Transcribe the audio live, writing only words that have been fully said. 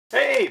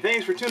Hey,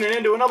 thanks for tuning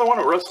in to another one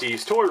of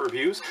Rusty's Toy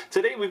Reviews.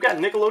 Today we've got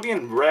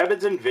Nickelodeon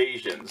Rabbids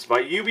Invasions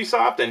by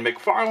Ubisoft and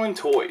McFarlane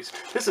Toys.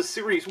 This is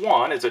Series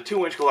 1, it's a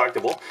 2-inch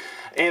collectible,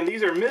 and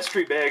these are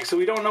mystery bags, so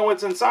we don't know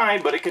what's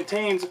inside, but it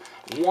contains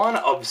one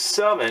of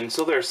 7,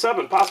 so there are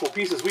 7 possible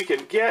pieces we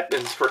can get,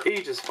 and it's for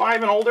ages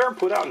 5 and older,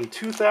 put out in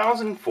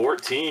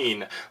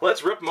 2014.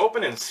 Let's rip them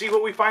open and see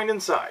what we find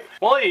inside.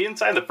 Well,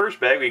 inside the first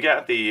bag we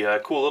got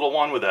the cool little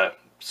one with a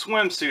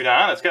swimsuit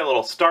on. It's got a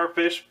little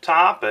starfish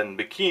top and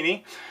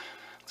bikini.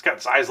 It's got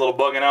its eyes a little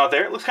bugging out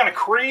there. It looks kind of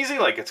crazy,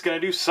 like it's going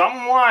to do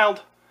something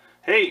wild.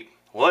 Hey,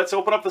 well, let's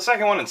open up the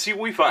second one and see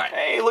what we find.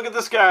 Hey, look at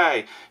this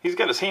guy. He's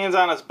got his hands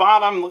on his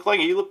bottom. Look like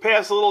he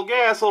passed a little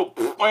gas,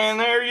 and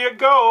there you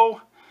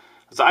go.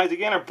 His eyes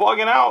again are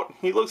bugging out.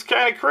 He looks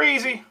kind of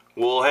crazy.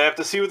 We'll have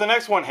to see what the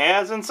next one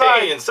has inside.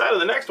 Hey, inside of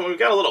the next one, we've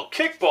got a little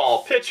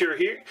kickball pitcher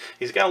here.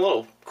 He's got a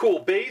little cool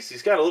base.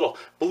 He's got a little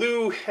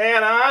blue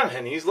hat on,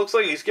 and he looks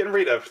like he's getting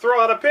ready to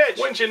throw out a pitch.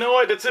 Wouldn't you know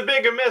it, it's a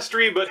big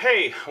mystery, but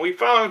hey, we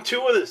found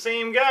 2 of the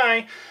same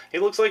guy.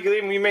 It looks like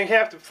we may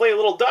have to play a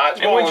little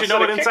dodgeball. And wouldn't you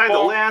know it, inside the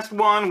last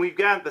one, we've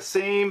got the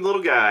same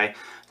little guy.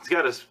 He's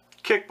got his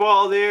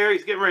kickball there.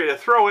 He's getting ready to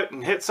throw it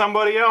and hit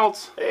somebody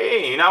else.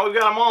 Hey, now we've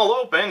got them all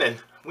open, and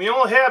we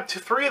only have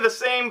 3 of the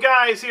same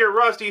guys here at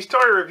Rusty's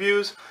Toy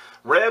Reviews.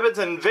 Rabbids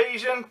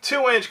Invasion,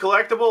 2-inch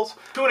collectibles.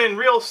 Tune in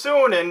real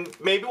soon and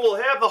maybe we'll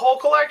have the whole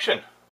collection.